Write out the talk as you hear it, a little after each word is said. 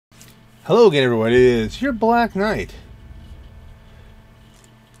Hello again, everyone. It is your Black Knight.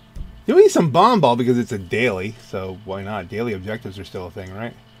 Doing some bomb ball because it's a daily, so why not? Daily objectives are still a thing,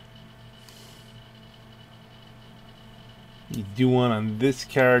 right? You do one on this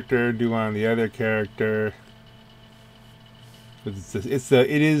character, do one on the other character. It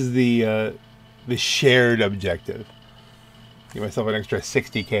is the shared objective. Give myself an extra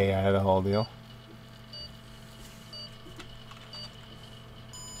 60k out of the whole deal.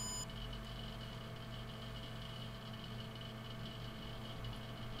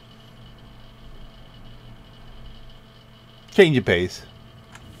 Change of pace.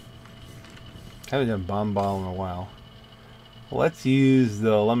 Haven't done bomb ball in a while. Let's use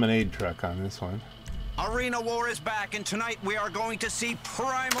the lemonade truck on this one. Arena War is back, and tonight we are going to see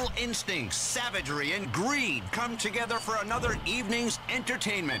primal instincts, savagery, and greed come together for another evening's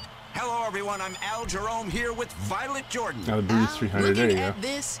entertainment. Hello, everyone. I'm Al Jerome here with Violet Jordan. Now the Bruce 300. There you go. At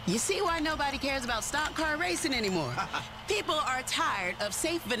this, you see why nobody cares about stock car racing anymore. People are tired of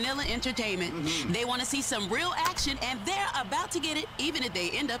safe vanilla entertainment. They want to see some real action, and they're about to get it, even if they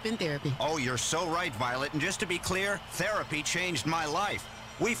end up in therapy. Oh, you're so right, Violet. And just to be clear, therapy changed my life.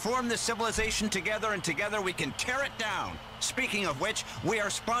 We formed this civilization together, and together we can tear it down. Speaking of which, we are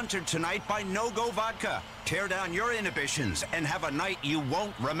sponsored tonight by No-Go Vodka. Tear down your inhibitions and have a night you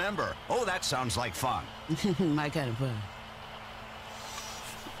won't remember. Oh, that sounds like fun. My kind of fun.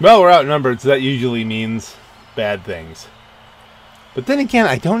 Well, we're outnumbered, so that usually means bad things. But then again,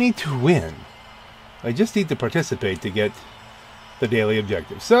 I don't need to win. I just need to participate to get the daily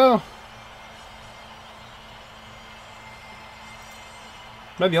objective. So,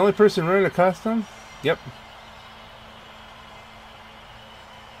 am I the only person running a custom? Yep.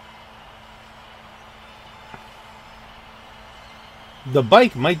 The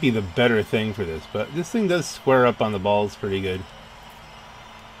bike might be the better thing for this, but this thing does square up on the balls pretty good.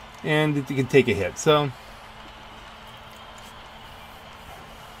 And it can take a hit, so...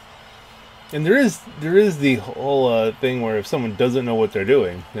 And there is the whole thing where if someone doesn't know what they're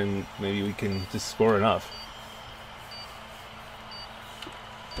doing, then maybe we can just score enough.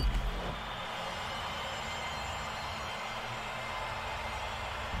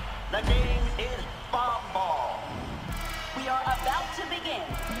 The game is bomb ball. We are about to begin.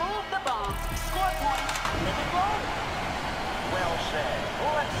 Move the bombs, score points, live it low. Well said.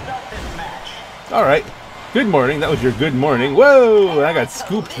 Let's start this match. All right. Good morning. That was your good morning. Whoa! I got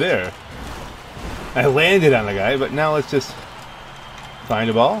scooped there. I landed on a guy, but now let's just find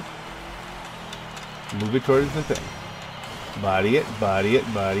a ball. Move it towards the thing. Body it, body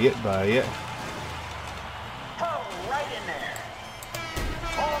it, body it, body it. Oh, right in there.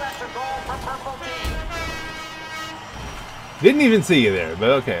 Oh, that's a goal for purple team. Didn't even see you there,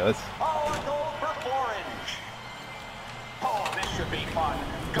 but okay, let's... Oh, a goal for orange. Oh, this should be fun.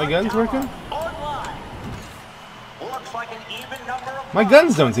 My gun's working? Online. Looks like an even number of My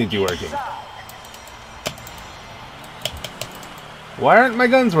guns don't seem to be working. side. Why aren't my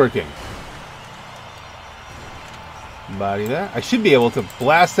guns working? Body that. I should be able to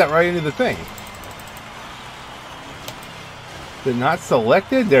blast that right into the thing. Is it not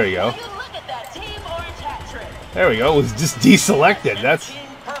selected? There you go. Will you look at that team orange hat trick? There we go. It was just deselected. That's... Team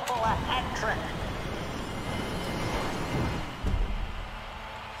purple a hat trick.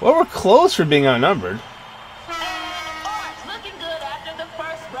 Well, we're close for being outnumbered. And orange looking good after the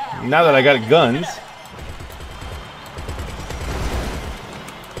first round. Now that I got guns.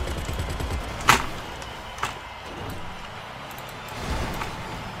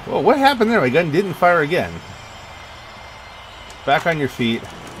 Whoa, what happened there? My gun didn't fire again. Back on your feet.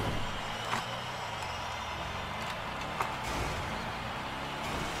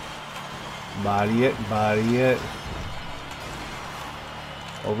 Body it, body it.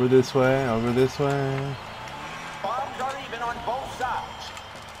 Over this way, over this way. Bombs are even on both sides.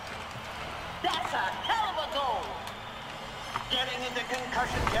 That's a hell of a goal. Getting into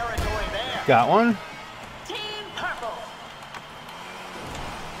concussion territory there. Got one. Team purple.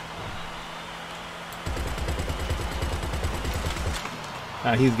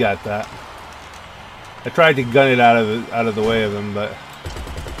 He's got that. I tried to gun it out of the way of him, but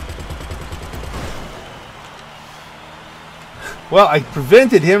well, I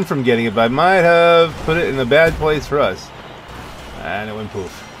prevented him from getting it, but I might have put it in a bad place for us. And it went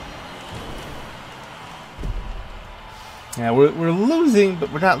poof. Yeah, we're losing,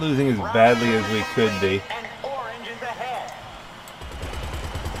 but we're not losing as badly as we could be. And orange is ahead.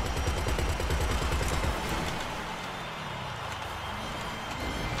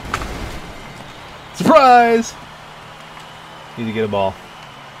 Surprise! Need to get a ball.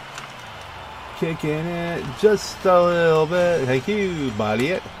 Kicking it just a little bit. Thank you. Body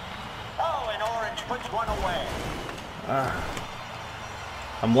it. puts one away.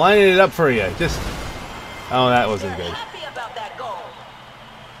 I'm lining it up for you. Just... Oh, that wasn't They're good. happy about that goal.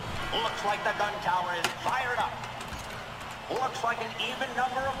 Looks like the gun tower is fired up. Looks like an even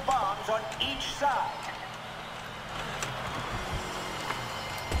number of bombs on each side.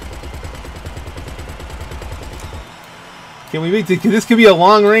 Can we make this could be a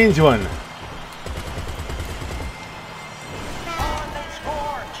long range one. On they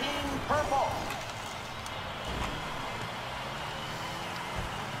score, Team Purple.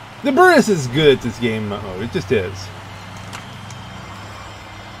 The Burris is good at this game mode. It just is.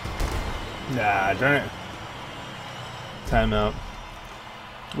 Nah, darn it. Timeout.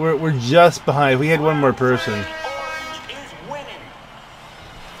 We're just behind. We had one more person. Orange is winning.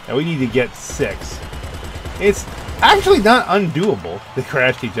 And we need to get 6. It's actually not undoable. They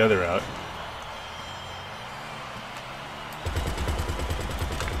crashed each other out.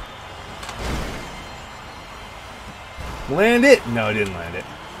 Land it! No, I didn't land it.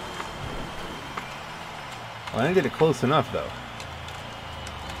 Landed it close enough, though.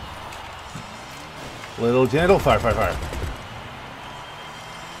 Little gentle. Fire, fire, fire.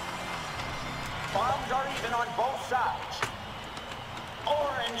 Bombs are even on both sides.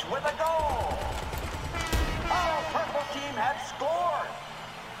 Orange with a goal. Oh, Purple team have scored.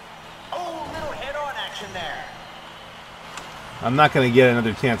 Oh, little head-on action there. I'm not going to get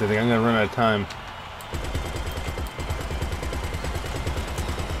another chance. I think I'm going to run out of time.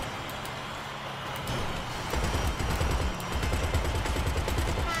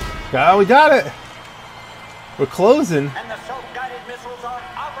 Oh, we got it! We're closing. And the self-guided missiles are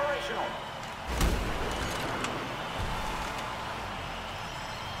operational.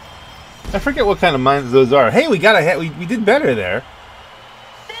 I forget what kind of mines those are. Hey, we got a hit. We did better there.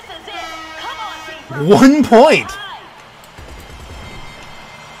 This is it. Come on, Team Purple. 1 point!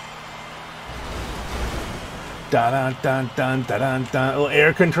 Dun dun dun dun dun dun dun. A little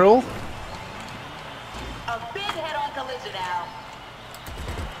air control. A big head-on collision now.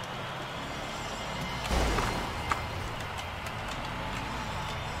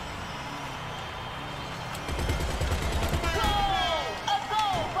 A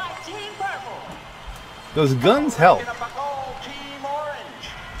goal by Team Purple. Those guns help. Picking up a goal, Team Orange.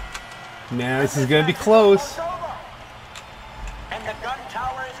 Man, this is gonna be close. And the gun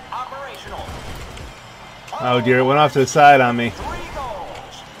tower is operational. Oh dear, it went off to the side on me. 3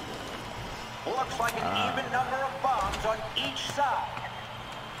 goals. Looks like an even number of bombs on each side.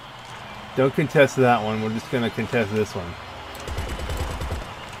 Don't contest that one. We're just gonna contest this one.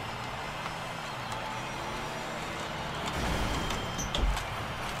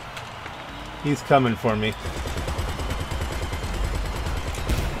 He's coming for me.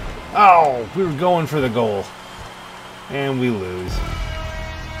 Oh, we were going for the goal. And we lose.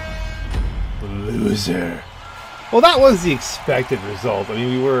 Loser. Well, that was the expected result. I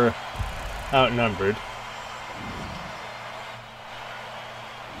mean, we were outnumbered.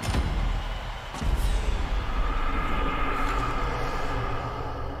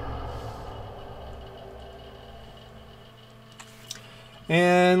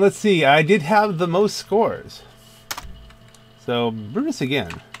 And let's see, I did have the most scores. So, Brutus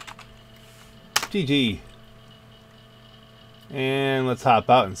again. GG. And let's hop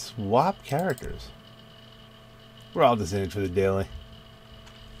out and swap characters. We're all just in it for the daily.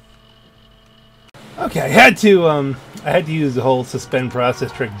 Okay, I had to use the whole suspend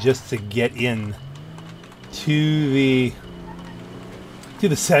process trick just to get in to the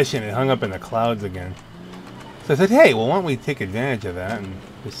session. It hung up in the clouds again. So I said, hey, well, why don't we take advantage of that and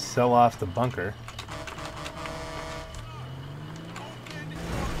just sell off the bunker.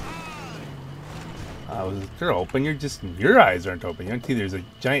 They're open. Your eyes aren't open. You don't see there's a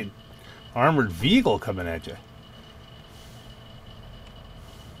giant armored vehicle coming at you.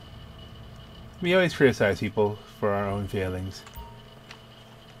 We always criticize people for our own failings.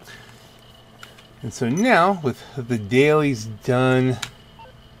 And so now, with the dailies done,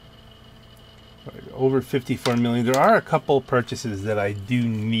 over 54 million, there are a couple purchases that I do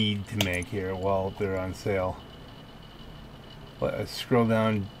need to make here while they're on sale. Let's scroll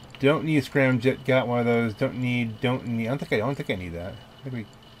down. Don't need a scramjet. Got one of those. Don't need. I don't think I need that. Do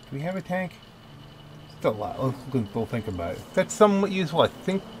we have a tank? Still a lot. We'll think about it. That's somewhat useful. I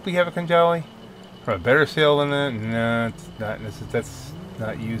think we have a Conjali. For a better sale than that? No, it's not. That's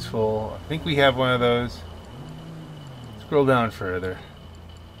not useful. I think we have one of those. Scroll down further.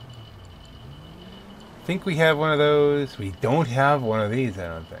 I think we have one of those. We don't have one of these, I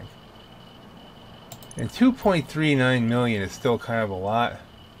don't think. And 2.39 million is still kind of a lot.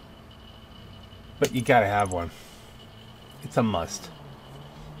 But you gotta have one. It's a must.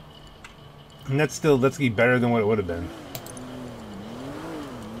 And that's better than what it would have been.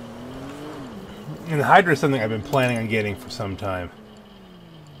 And the Hydra is something I've been planning on getting for some time.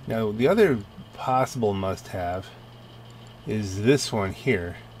 Now, the other possible must-have is this one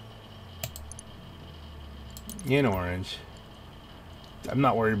here. In orange. I'm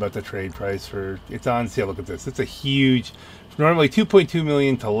not worried about the trade price for... It's on sale. Look at this. It's a huge... Normally 2.2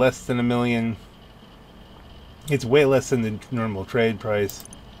 million to less than $1 million. It's way less than the normal trade price.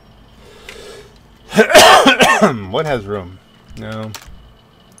 What has room? No.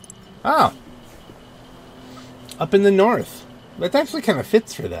 Oh! Up in the north. That actually kind of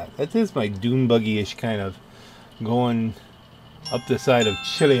fits for that. That is my dune buggy-ish kind of going up the side of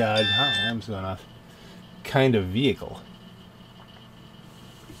Chiliad. Oh, alarm's going off. Kind of vehicle.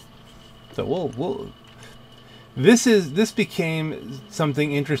 So we'll this became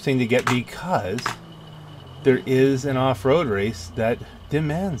something interesting to get because there is an off-road race that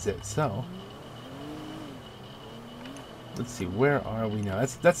demands it. So let's see, where are we now?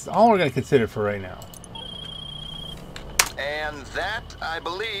 That's all we're going to consider for right now. And that, I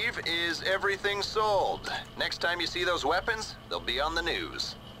believe, is everything sold. Next time you see those weapons, they'll be on the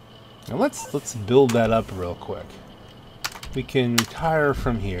news. Now let's build that up real quick. We can retire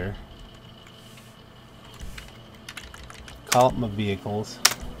from here. Call up my vehicles.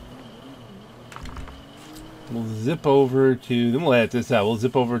 We'll zip over to... Then we'll edit this out. We'll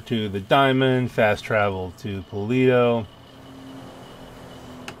zip over to the Diamond. Fast travel to Polito.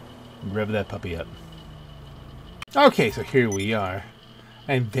 Rev that puppy up. Okay, so here we are.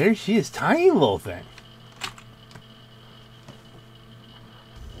 And there she is. Tiny little thing.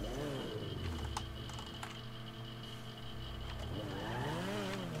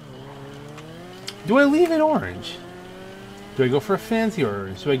 Do I leave it orange? Do I go for a fancy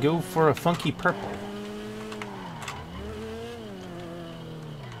orange? Do I go for a funky purple?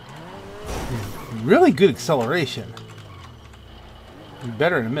 Really good acceleration. Be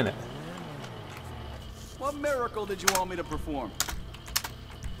better in a minute. What miracle did you want me to perform?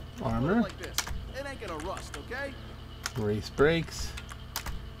 Armor. Like this. It ain't gonna rust, okay? Race brakes.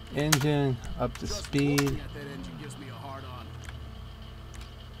 Engine up to speed. Looking at that engine gives me a hard on.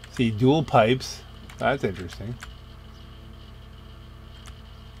 See, dual pipes. That's interesting.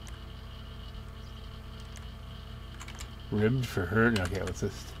 Ribbed for her. Okay, let's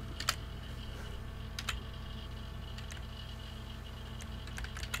just...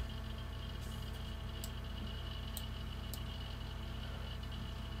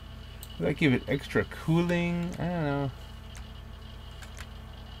 Does that give it extra cooling? I don't know.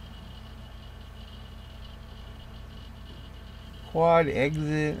 Quad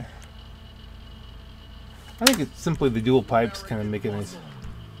exit. I think it's simply the dual pipes kind of make it nice.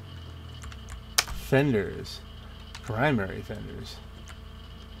 Fenders. Primary fenders.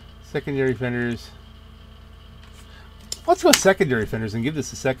 Secondary fenders. Let's go secondary fenders and give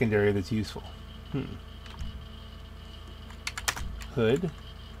this a secondary that's useful. Hood.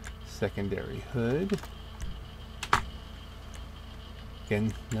 Secondary hood.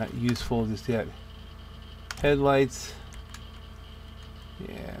 Again, not useful just yet. Headlights.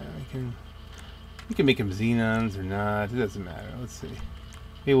 Yeah, we can make them xenons or not. It doesn't matter. Let's see.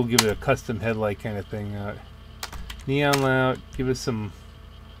 Maybe we'll give it a custom headlight kind of thing out. Neon layout. Give us some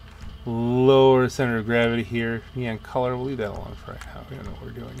lower center of gravity here. Neon color. We'll leave that alone for right now. We don't know what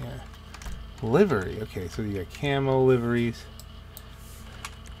we're doing yet. Livery. Okay, so you got camo liveries.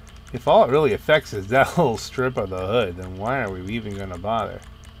 If all it really affects is that little strip of the hood, then why are we even going to bother?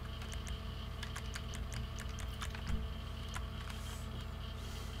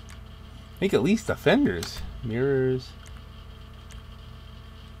 Make at least the fenders. Mirrors.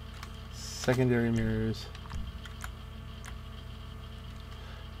 Secondary mirrors.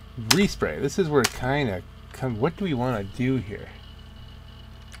 Respray. This is where it kind of comes. What do we want to do here?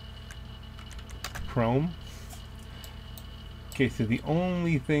 Chrome. Okay, so the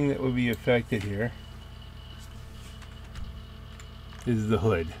only thing that would be affected here is the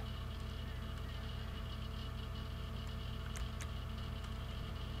hood.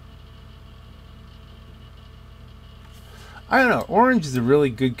 I don't know. Orange is a really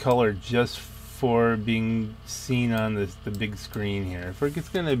good color just for being seen on the big screen here. If it's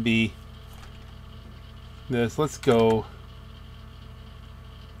going to be this, let's go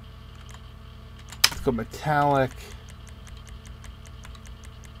metallic.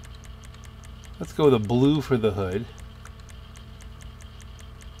 Let's go with a blue for the hood.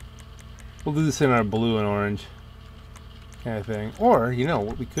 We'll do this in our blue and orange kind of thing. Or, you know,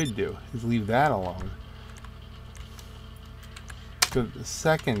 what we could do is leave that alone. Go to the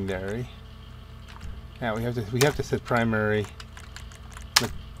secondary. Now we have to set primary.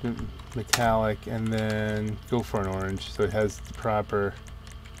 metallic, and then go for an orange so it has the proper.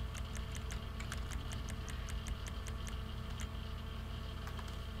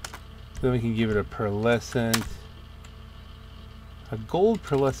 Then we can give it a pearlescent. A gold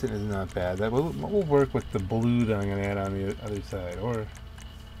pearlescent is not bad. That will work with the blue that I'm going to add on the other side. Or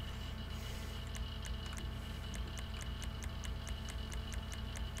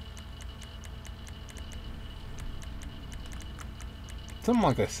something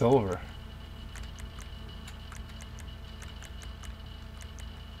like a silver.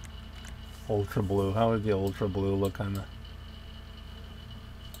 Ultra blue. How would the ultra blue look on the...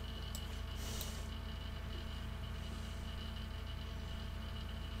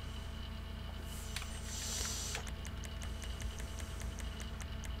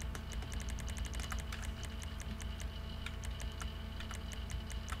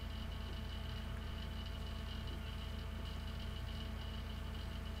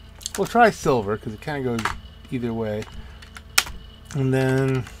 We'll try silver because it kind of goes either way. And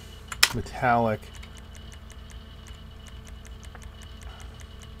then metallic.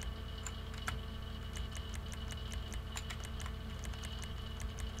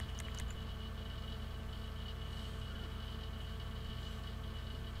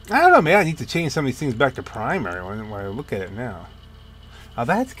 I don't know, man. I need to change some of these things back to primary when I look at it now. Oh,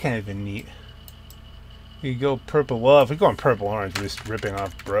 that's kind of a neat. You go purple. Well, if we go on purple orange, we're just ripping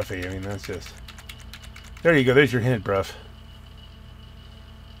off Bruffy. I mean, that's just... There you go. There's your hint, Bruff.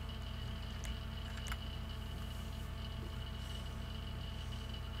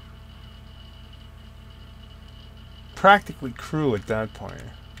 Practically crew at that point.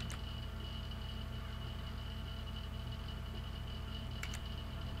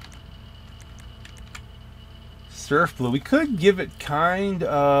 Surf blue. We could give it kind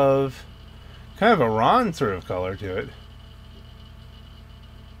of a Ron sort of color to it.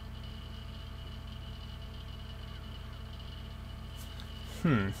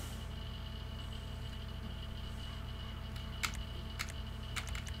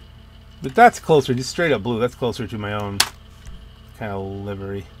 But that's closer, just straight up blue. That's closer to my own kind of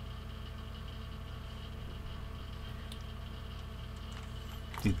livery.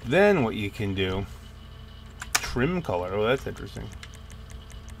 Then what you can do, trim color. Oh, that's interesting.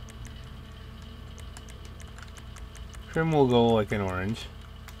 Trim will go like an orange.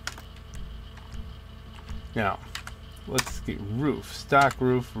 Now, let's get roof. Stock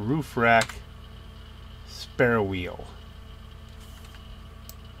roof, roof rack, spare wheel.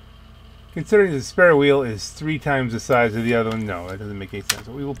 Considering the spare wheel is 3 times the size of the other one, no, that doesn't make any sense.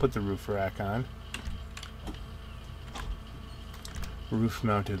 But we will put the roof rack on. Roof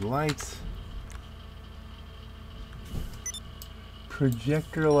mounted lights.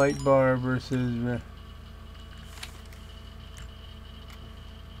 Projector light bar versus...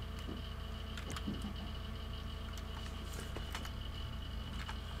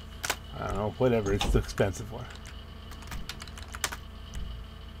 I don't know, whatever, it's the expensive one.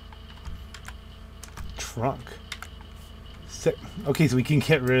 Trunk. Okay, so we can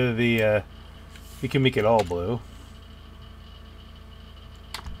get rid of the, we can make it all blue.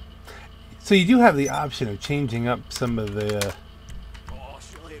 So you do have the option of changing up some of the Oh,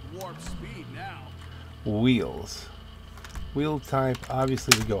 she'll hit warp speed now. wheels. Wheel type,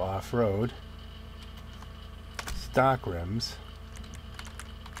 obviously we go off-road. Stock rims.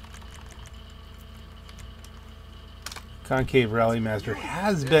 Concave GhillieMaster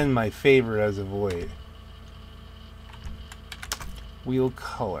has been my favorite as of late. Wheel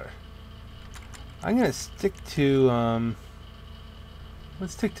color. I'm gonna stick to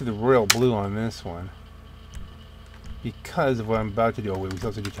let's stick to the royal blue on this one because of what I'm about to do. Oh wait, we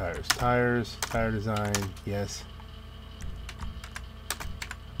still have to do tires. Tire design, yes.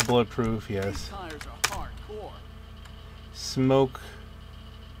 Bulletproof, yes. These tires are hardcore. Smoke.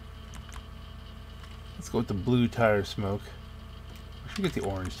 Let's go with the blue tire smoke. We should get the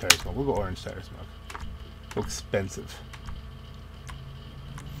orange tire smoke. We'll go orange tire smoke. So expensive.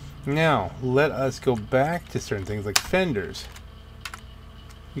 Now, let us go back to certain things like fenders.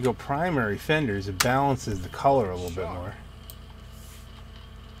 You go primary fenders, it balances the color a little bit more.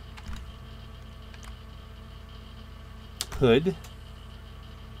 Hood.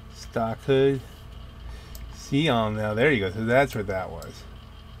 Stock hood. See on now, there you go. So that's what that was.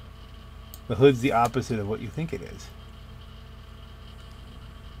 The hood's the opposite of what you think it is.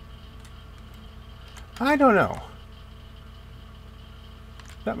 I don't know.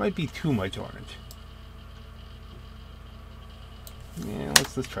 That might be too much orange. Yeah,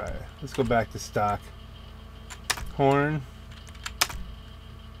 let's try it. Let's go back to stock. Horn.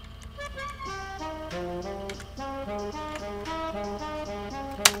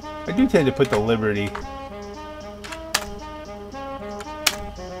 I do tend to put the Liberty.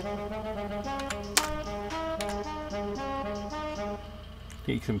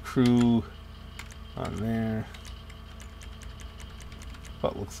 Take some crew on there.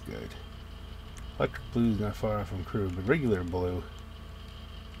 That looks good. Electric blue's not far off from crew, but regular blue.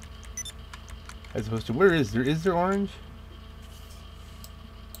 As opposed to, where is there? Is there orange?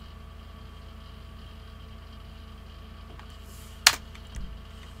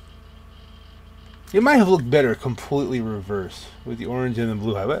 It might have looked better completely reverse with the orange and the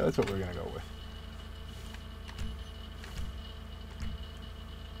blue highlight. That's what we're gonna go with.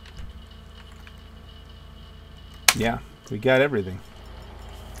 Yeah, we got everything.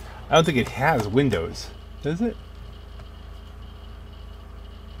 I don't think it has windows, does it?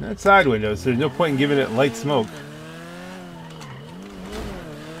 Not side windows, so there's no point in giving it light smoke.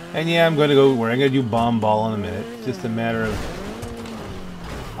 And yeah, I'm gonna go where I'm gonna do bomb ball in a minute. It's just a matter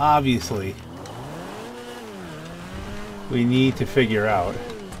of, obviously, we need to figure out,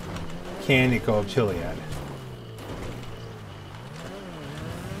 can it go up Chiliad?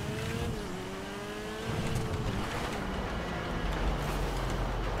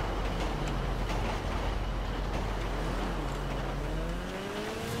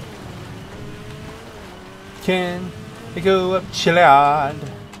 Can it go up Chiliad?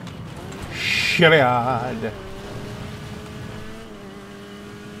 Chiliad.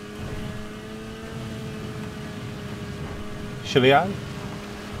 Chiliad?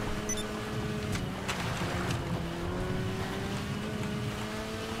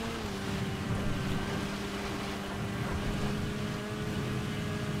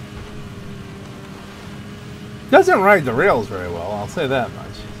 Doesn't ride the rails very well, I'll say that much.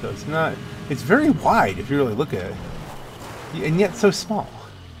 So it's not, it's very wide if you really look at it. And yet so small.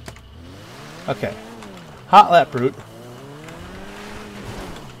 Okay. Hot lap route.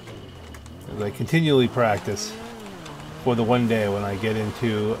 As I continually practice for the one day when I get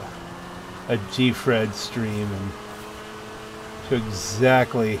into a G-Fred stream and show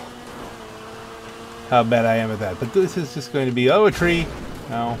exactly how bad I am at that. But this is just going to be, oh, a tree.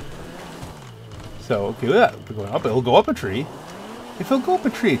 No. So, okay, with that, we're going up. It'll go up a tree. If it'll go up a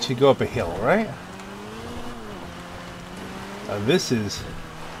tree, it should go up a hill, right? This is...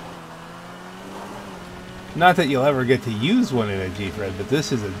 not that you'll ever get to use one in a G-Fred, but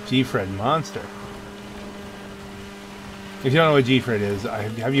this is a G-Fred monster. If you don't know what G-Fred is,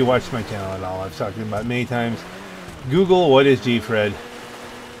 have you watched my channel at all? I've talked about it many times. Google what is G-Fred.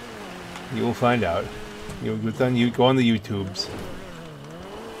 You will find out. Go on the YouTubes.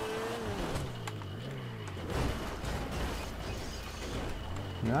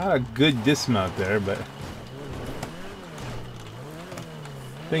 Not a good dismount there, but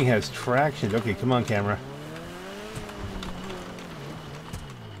thing has traction. Okay, come on, camera.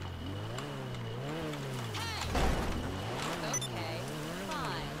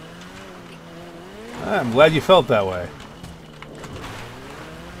 I'm glad you felt that way.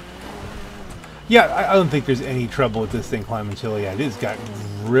 Yeah, I don't think there's any trouble with this thing climbing Chiliad. It's got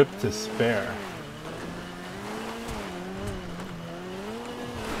grip to spare.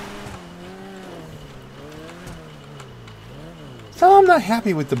 So I'm not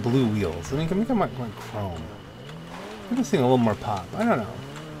happy with the blue wheels. I mean, can we come on chrome? Give this thing a little more pop. I don't know.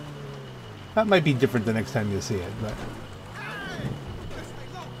 That might be different the next time you see it, but...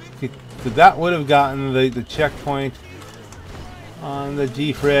 So that would have gotten the checkpoint on the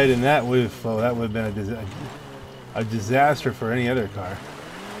G-Fred, and that would have, well, that would have been a disaster for any other car.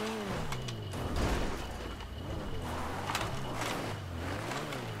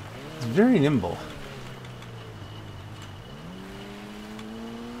 It's very nimble.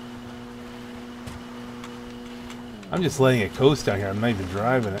 I'm just letting it coast down here. I'm not even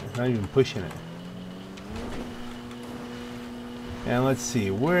driving it, not even pushing it. And let's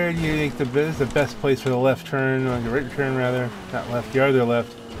see, where do you think is the best place for the left turn, or the right turn rather? Not left, the other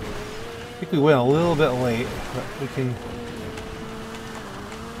left. I think we went a little bit late, but we can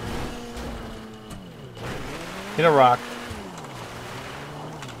hit a rock.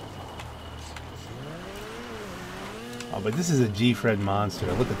 Oh, but this is a G-Fred monster.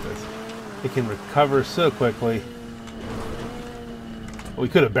 Look at this. It can recover so quickly. We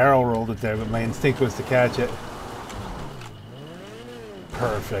could have barrel rolled it there, but my instinct was to catch it.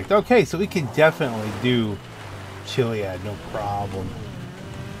 Perfect. Okay, so we can definitely do Chiliad, no problem.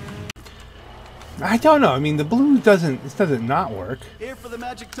 I don't know. I mean, the blue doesn't not work. Here for the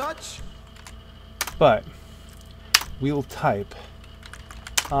magic touch. But we'll type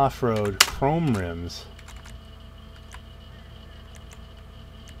off-road chrome rims.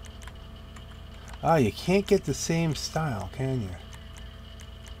 Oh, you can't get the same style, can you?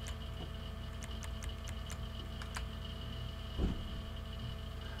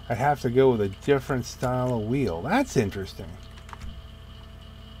 I have to go with a different style of wheel. That's interesting.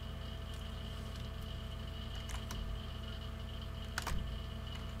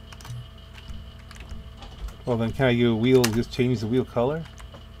 Well, then can I do a wheel, just change the wheel color?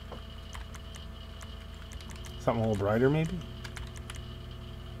 Something a little brighter, maybe?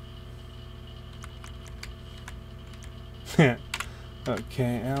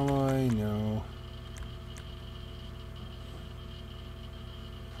 Okay, alloy, no.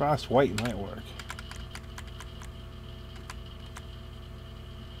 Frost white might work.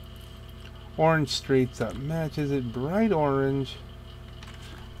 Orange straights up matches it. Bright orange.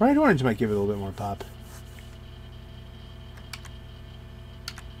 Bright orange might give it a little bit more pop.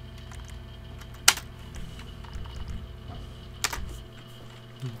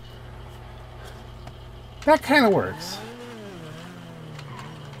 That kind of works.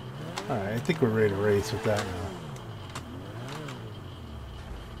 Alright, I think we're ready to race with that now.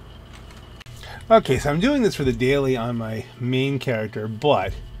 Okay, so I'm doing this for the daily on my main character,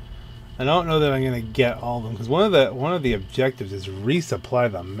 but I don't know that I'm going to get all of them, because one of the objectives is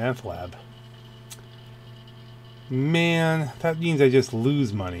resupply the meth lab. Man, that means I just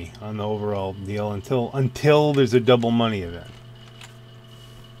lose money on the overall deal until there's a double money event.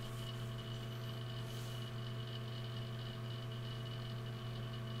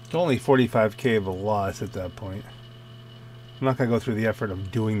 It's only 45k of a loss at that point. I'm not going to go through the effort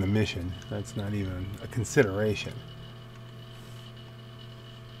of doing the mission. That's not even a consideration.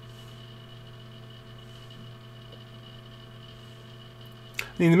 I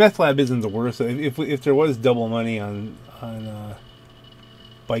mean, the meth lab isn't the worst. If there was double money on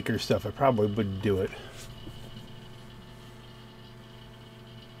biker stuff, I probably would do it.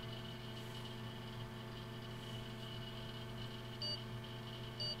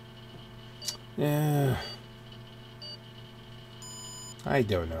 Yeah, I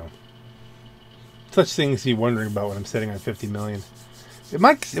don't know. Such things you're wondering about when I'm setting on 50 million. It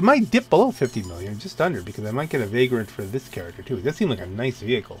might dip below 50 million, just under, because I might get a Vagrant for this character too. It does seem like a nice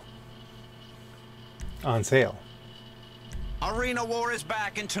vehicle on sale. Arena War is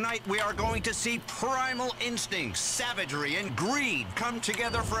back, and tonight we are going to see primal instincts, savagery, and greed come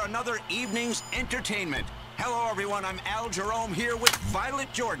together for another evening's entertainment. Hello, everyone. I'm Al Jerome here with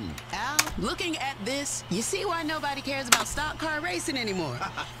Violet Jordan. Al, looking at this, you see why nobody cares about stock car racing anymore.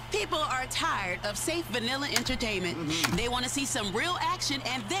 People are tired of safe vanilla entertainment. They want to see some real action,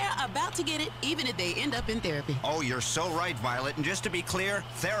 and they're about to get it, even if they end up in therapy. Oh, you're so right, Violet. And just to be clear,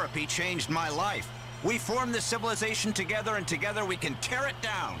 therapy changed my life. We formed this civilization together, and together we can tear it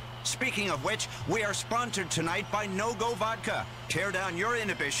down. Speaking of which, we are sponsored tonight by No-Go Vodka. Tear down your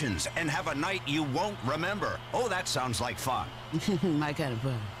inhibitions and have a night you won't remember. Oh, that sounds like fun. My kind of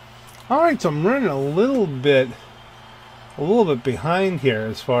fun. Alright, so I'm running a little bit behind here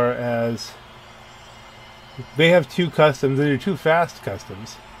as far as they have two customs. They're two fast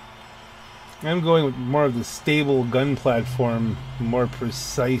customs. I'm going with more of the stable gun platform, more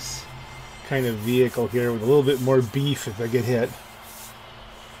precise kind of vehicle here with a little bit more beef if I get hit.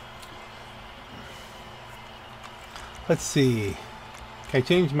 Let's see. Can I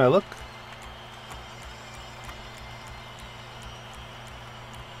change my look?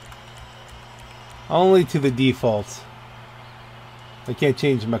 Only to the defaults. I can't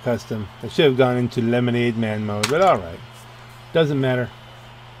change my custom. I should have gone into Lemonade Man mode, but alright. Doesn't matter.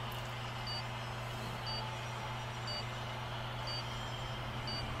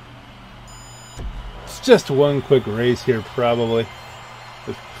 It's just one quick race here, probably.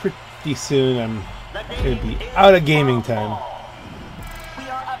 But pretty soon I'm going to be out of gaming time. We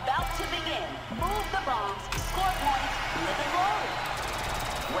are about to begin. Move the bombs, score points, live and roll.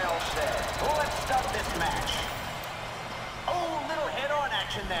 Well said. Let's start this match. Oh, little head-on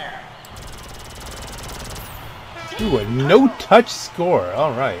action there. Ooh, a no-touch score.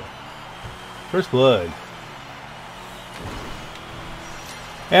 Alright. First blood.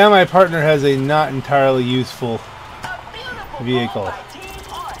 And my partner has a not entirely useful vehicle.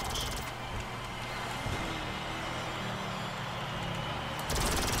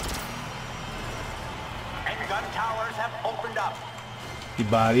 And gun towers have opened up. You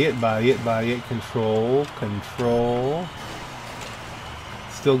body it, body it, body it. Control, control.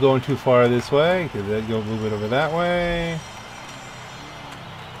 Still going too far this way. Could that go move it over that way?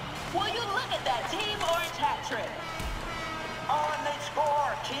 Will you look at that Team Orange hat trick? Oh, and they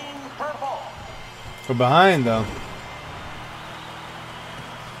score Team Purple. We're behind though.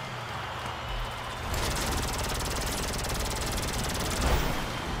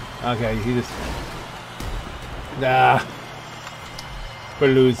 Okay, he just... Nah. We're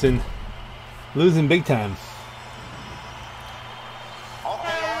losing. Losing big time.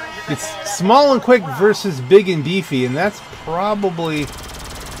 Okay, Orange, It's small and quick versus big and beefy, and that's probably...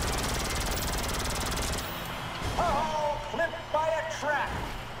 Oh, flipped by a trap.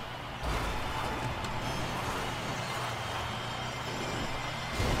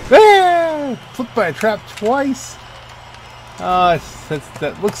 Ah! Flipped by a trap twice.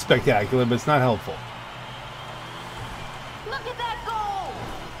 That looks spectacular, but it's not helpful. Look at that goal!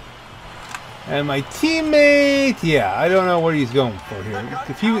 And my teammate, yeah, I don't know what he's going for here.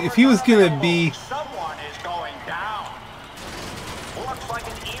 If he was gonna be... Someone is going down. Looks like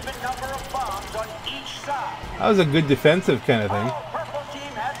an even number of bombs on each side. That was a good defensive kind of thing. Oh, purple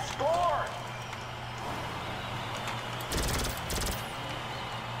team has scored.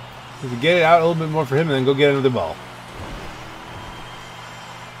 If you get it out a little bit more for him, and then go get another ball.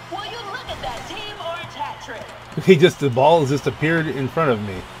 Will you look at that Team Orange hat trick? The ball has just appeared in front of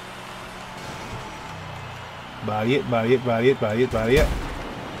me. Body it, body it, body it, body it, body it.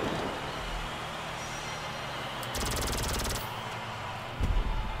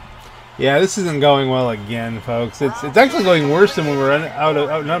 Yeah, this isn't going well again, folks. It's actually going worse than when we're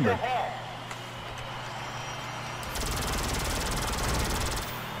outnumbered.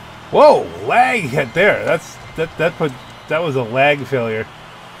 Whoa, lag hit there. That was a lag failure.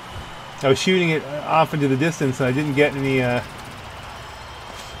 I was shooting it off into the distance and I didn't get any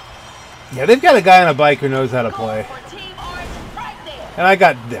Yeah, they've got a guy on a bike who knows how to play. And I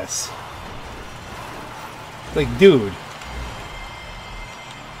got this. Like, dude,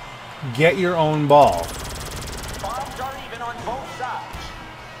 get your own ball. Bombs are even on both sides.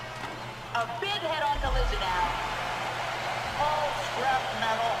 A big head-on collision now. Oh, scrap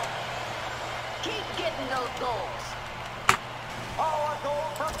metal. Keep getting those goals. Oh, a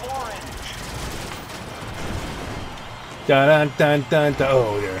goal for Orange. Dun dun dun dun dun.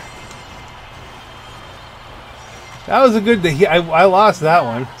 Oh dear. That was a good day. I lost that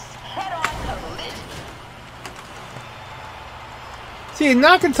one. Head-on collision. See,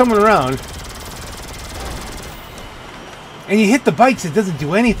 knocking someone around, and you hit the bikes, it doesn't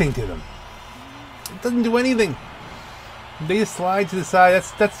do anything to them. It doesn't do anything. They just slide to the side.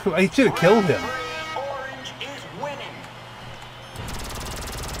 That's. I should have killed him. Orange is winning.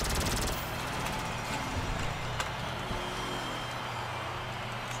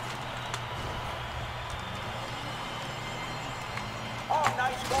 Oh,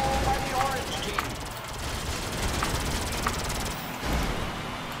 nice goal by the Orange team.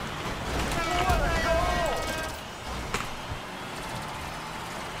 What a goal!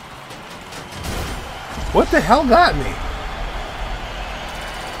 What the hell got me?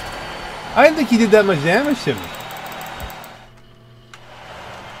 I didn't think he did that much damage to me.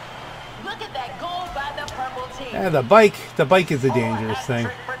 Look at that goal by the purple team. Yeah, the bike is a dangerous thing.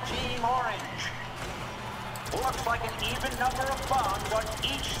 Hat trick for Team Orange. Looks like an even number of bombs on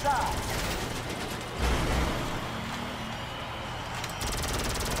each side.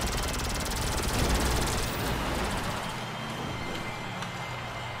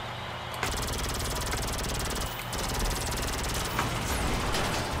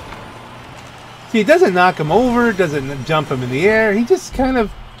 See, it doesn't knock him over, doesn't jump him in the air. He just kind of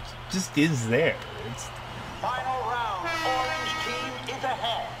just is there. It's... Final round. Orange team is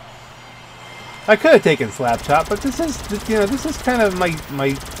ahead. I could have taken slap chop, but this is, you know, this is kind of my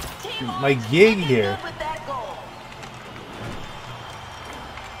gig here. With that goal.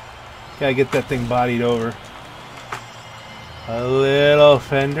 Gotta get that thing bodied over. A little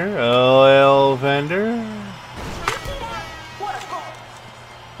fender, a little fender. What a goal.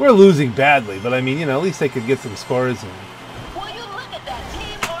 We're losing badly, but I mean, you know, at least they could get some scores. And Will you look at that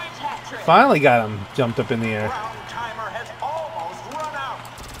Team Orange hat trick? finally got him jumped up in the air. Round timer has almost run out.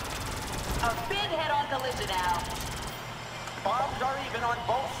 A big head-on collision now. Bombs are even on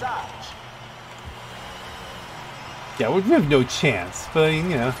both sides. Yeah, we have no chance, but I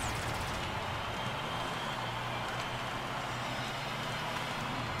mean, you know.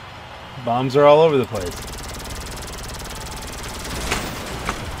 Bombs are all over the place.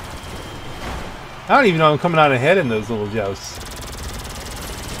 I don't even know I'm coming out ahead in those little jousts.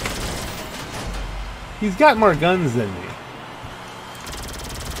 He's got more guns than me.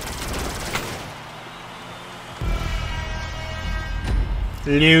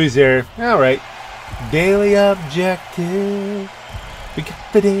 Loser. Alright. Daily objective. We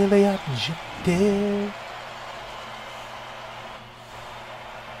got the daily objective.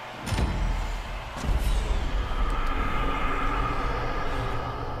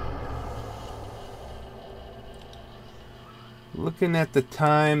 Looking at the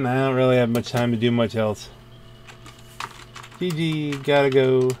time, I don't really have much time to do much else. GG, gotta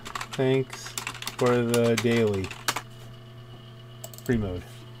go. Thanks for the daily. Free mode.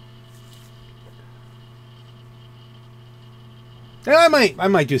 And I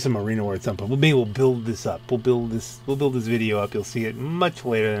might do some arena war at some point. Maybe we'll build this up. We'll build this video up. You'll see it much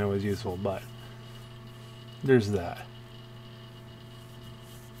later than it was useful, but there's that.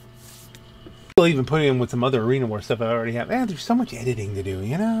 I'll even put it in with some other arena war stuff I already have. Man, there's so much editing to do,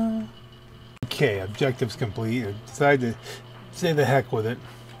 you know? Okay, objectives complete. I decided to say the heck with it.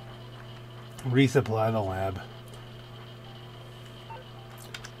 Resupply the lab.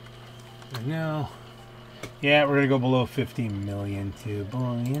 And now, yeah, we're gonna go below 50 million too.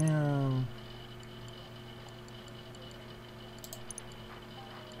 Boy, you know.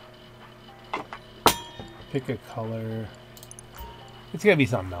 Pick a color. It's gotta be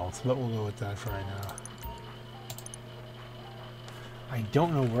something else, but we'll go with that for right now. I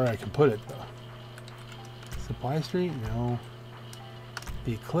don't know where I can put it though. Supply Street? No.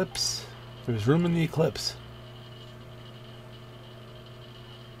 The Eclipse? There's room in the Eclipse.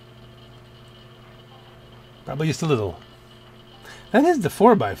 Probably just a little. That is the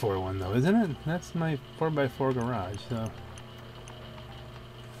 4x4 one though, isn't it? That's my 4x4 garage, so.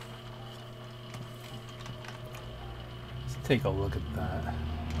 Let's take a look at that.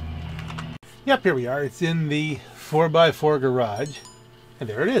 Yep, here we are. It's in the 4x4 garage. And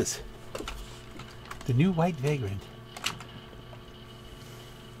there it is. The new white Vagrant.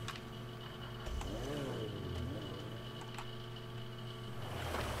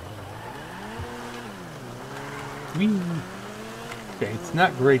 Whee! Okay, it's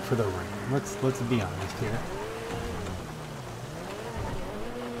not great for the rain. Let's be honest here.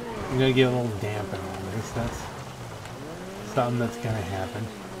 You're gonna get a little damp and all this. That's something that's gonna happen.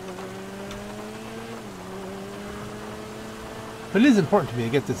 But it is important to me to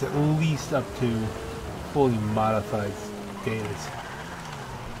get this at least up to fully modified status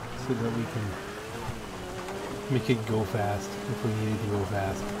so that we can make it go fast if we need it to go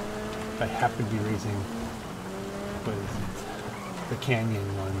fast. If I happen to be racing, what is it? The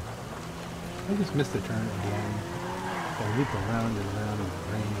Canyon one. I just missed the turn again. I loop around and around in the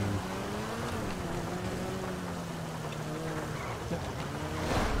rain. Yep.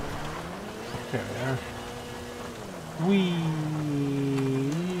 There we are. Whee!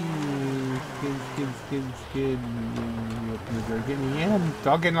 Skid. Get me in.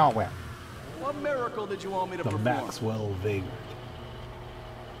 Dog getting all wet. What miracle did you want me to perform? The Maxwell Vagrant.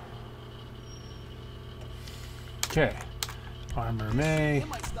 Okay. Armor May.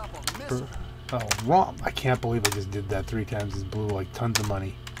 Oh, wrong. I can't believe I just did that 3 times. This blew like tons of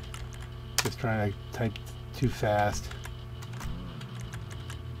money. Just trying to type too fast.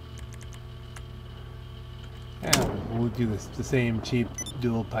 And we'll do this the same cheap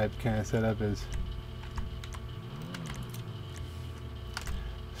dual pipe kind of setup as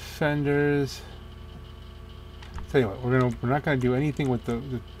fenders. Tell you what, we're not gonna do anything with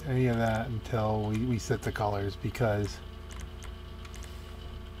any of that until we set the colors, because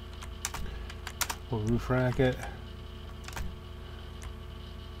we'll roof rack it.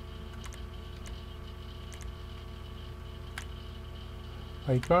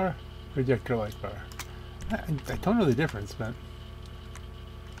 Light bar, projector light bar. I don't know the difference, but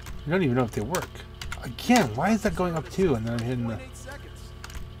I don't even know if they work. Again, why is that going up too? And then I'm hitting the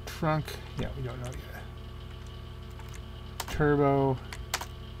trunk. Yeah, we don't know yet. Turbo.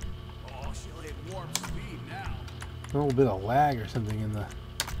 A little bit of lag or something in the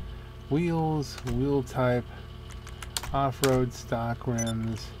wheels. Wheel type. Off-road stock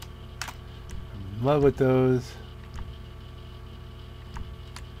rims. I'm in love with those.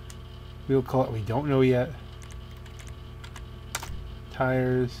 Wheel color, we don't know yet.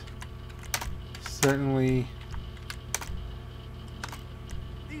 Tires, certainly.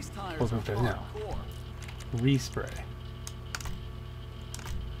 These tires are now. Respray.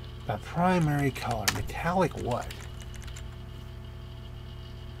 The primary color, metallic what?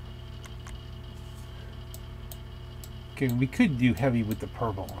 Okay, we could do heavy with the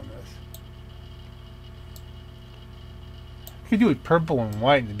purple on this. Could do it purple and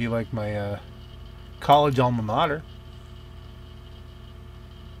white and it'd be like my college alma mater.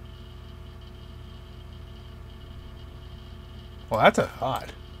 Well, that's a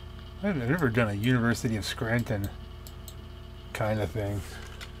thought. I've never done a University of Scranton kind of thing.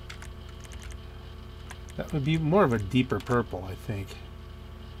 That would be more of a deeper purple, I think.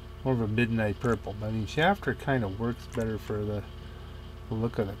 More of a midnight purple. But I mean, shafter kind of works better for the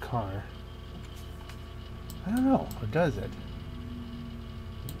look of the car. I don't know, or does it?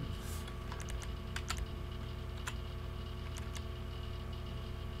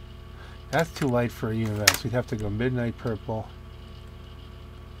 That's too light for a UNS. We'd have to go midnight purple.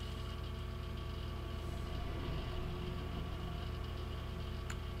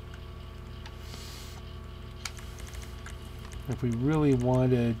 If we really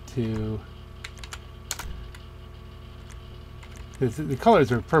wanted to, the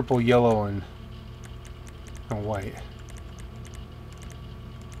colors are purple, yellow, and white.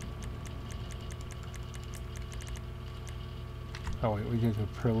 Oh wait, we did the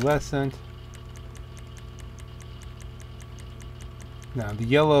pearlescent. Now the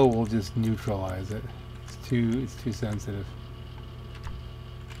yellow will just neutralize it. It's too sensitive.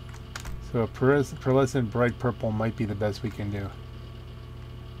 So a pearlescent bright purple might be the best we can do.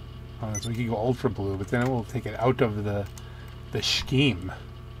 So we can go ultra blue, but then it will take it out of the scheme.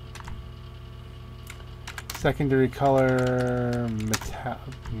 Secondary color, let's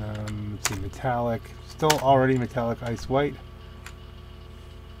see, metallic. Still already metallic ice white.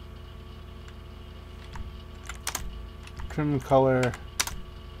 Trim color.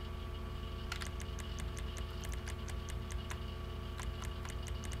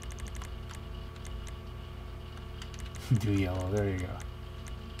 Do yellow. There you go.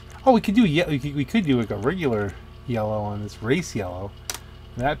 Oh, we could do we could do like a regular yellow on this race yellow.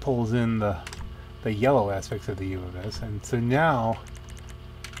 And that pulls in the yellow aspects of the U of S. And so now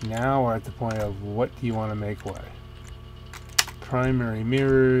we're at the point of what do you want to make what? Primary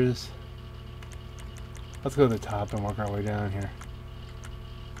mirrors. Let's go to the top and work our way down here.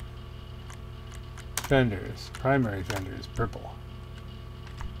 Fenders, primary fenders, purple.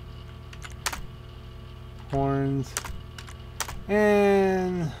 Horns.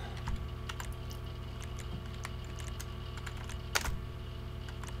 And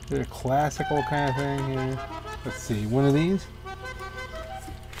is it a classical kind of thing here? Let's see, one of these?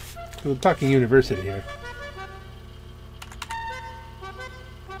 We're talking university here.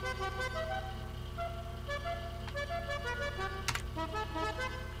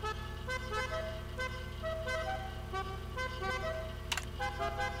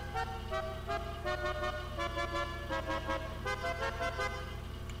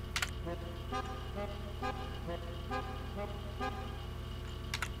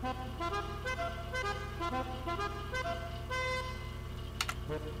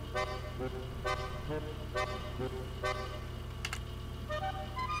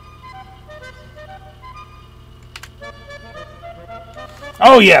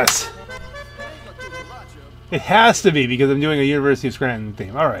 Oh yes! It has to be because I'm doing a University of Scranton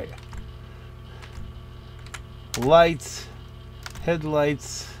theme. Alright. Lights.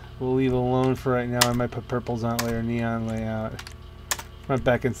 Headlights. We'll leave alone for right now. I might put purples on later, neon layout. Front,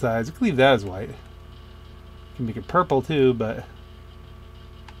 back, and sides. We can leave that as white. You can make it purple too, but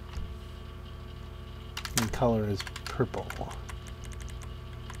the color is purple.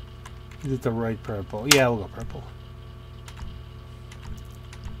 Is it the right purple? Yeah, we'll go purple.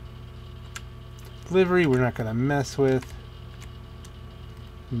 Livery, we're not going to mess with.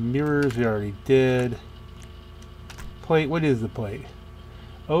 Mirrors, we already did. Plate, what is the plate?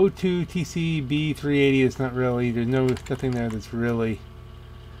 O2 TCB 380 is not really, there's nothing there that's really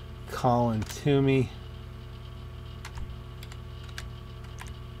calling to me.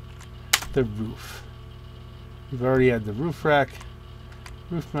 The roof. We've already had the roof rack.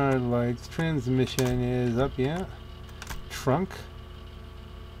 Roof mounted lights. Transmission is up, yeah. Trunk.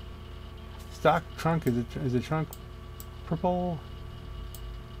 Stock trunk, is the trunk purple?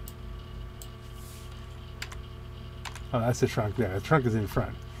 Oh, that's the trunk there. The trunk is in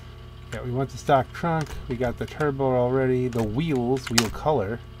front. Yeah, we want the stock trunk. We got the turbo already. The wheels, wheel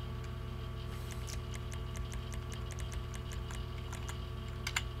color.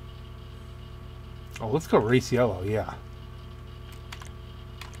 Oh, let's go race yellow, yeah.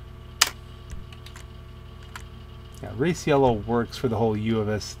 Yeah, race yellow works for the whole U of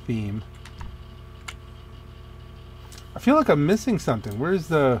S theme. I feel like I'm missing something. Where's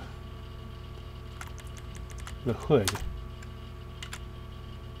the hood?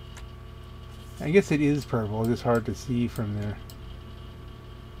 I guess it is purple. It's just hard to see from there.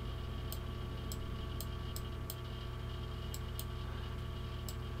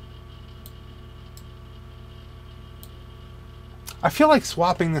 I feel like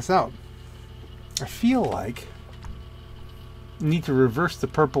swapping this out. I feel like you need to reverse the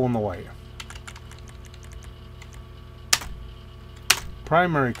purple and the white.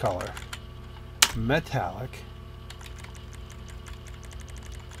 Primary color, metallic.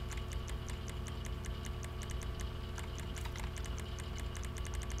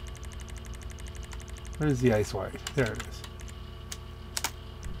 Where's the ice white? There it is.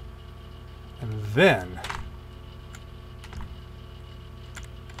 And then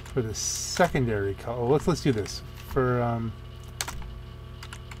for the secondary color, let's do this for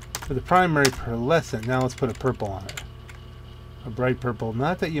the primary pearlescent. Now let's put a purple on it. A bright purple,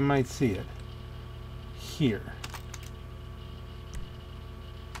 not that you might see it here.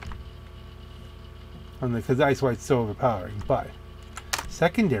 because the ice white's so overpowering. But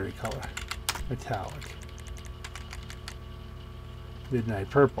secondary color, metallic, midnight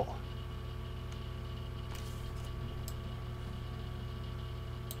purple.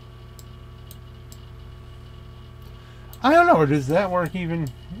 I don't know, or does that work even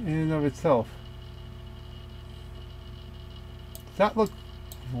in and of itself? Does that look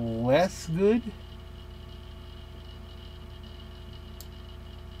less good?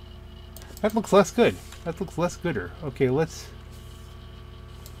 That looks less good. That looks less gooder. Okay, let's...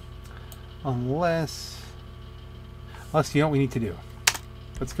 Unless you know what we need to do.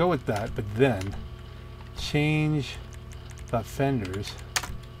 Let's go with that, but then change the fenders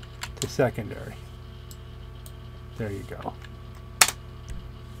to secondary. There you go.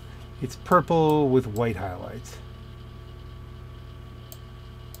 It's purple with white highlights.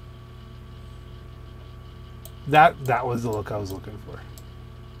 That was the look I was looking for.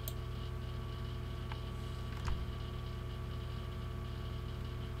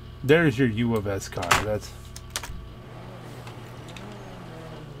 There's your U of S car. That's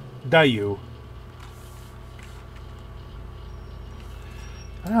the U.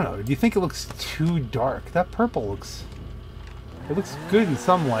 I don't know. Do you think it looks too dark? That purple looks... It looks good in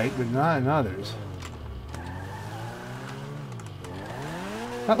some light, but not in others.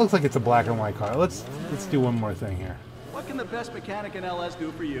 That looks like it's a black and white car. Let's do one more thing here. What can the best mechanic in LS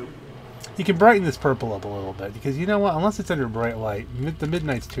do for you? You can brighten this purple up a little bit, because you know what? Unless it's under bright light, the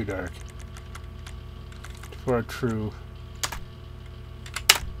midnight's too dark for a true...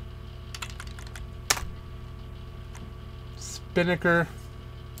 Spinnaker.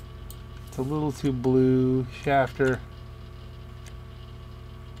 It's a little too blue. Shafter.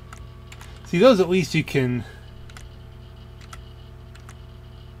 See, those at least you can...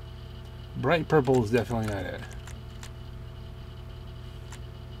 Bright purple is definitely not it.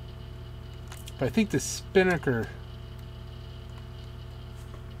 But I think the Spinnaker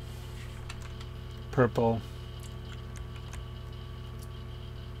purple...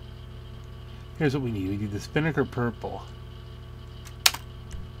 Here's what we need. We need the Spinnaker purple.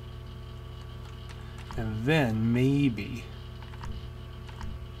 And then maybe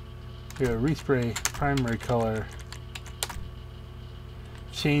here, respray primary color.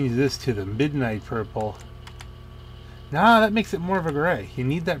 Change this to the midnight purple. Nah, that makes it more of a gray. You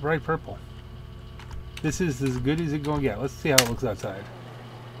need that bright purple. This is as good as it's going to get. Let's see how it looks outside.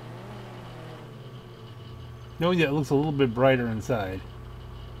 Knowing that it looks a little bit brighter inside.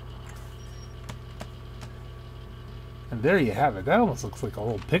 And there you have it. That almost looks like a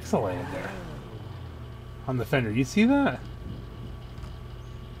little pixelated there. On the fender. You see that?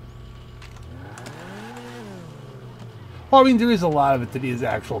 Well, I mean, there is a lot of it that is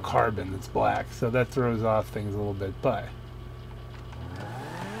actual carbon that's black, so that throws off things a little bit, but...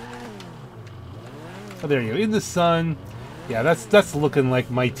 Oh, there you go. In the sun. Yeah, that's looking like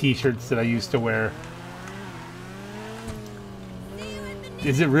my t-shirts that I used to wear.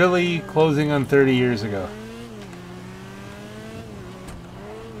 Is it really closing on 30 years ago?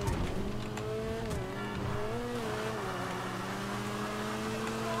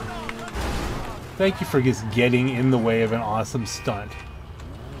 Thank you for just getting in the way of an awesome stunt.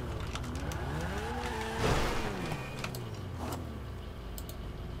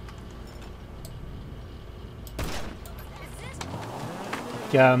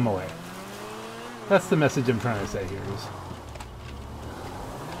 Get out of my way. That's the message I'm trying to say here.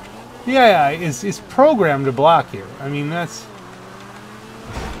 The AI is programmed to block you. I mean, that's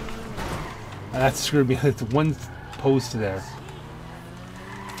screwed me. It's one post there.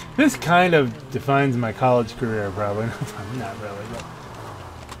 This kind of defines my college career, probably. Not really,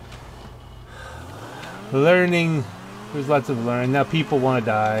 but... Learning. There's lots of learning. Now people want to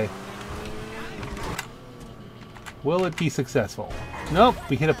die. Will it be successful? Nope,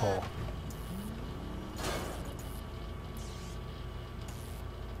 we hit a pole.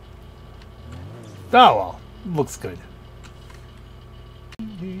 Oh well, looks good.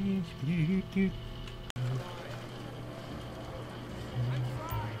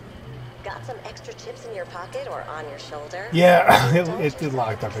 Got some extra chips in your pocket or on your shoulder? Yeah, it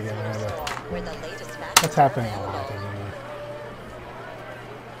locked up again. That's happening a lot.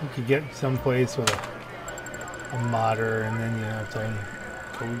 You could get someplace with a monitor, and then you have to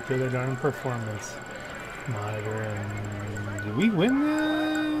go to the darn performance monitor. And did we win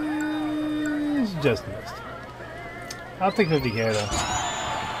this? Just missed. I'll take 50K though.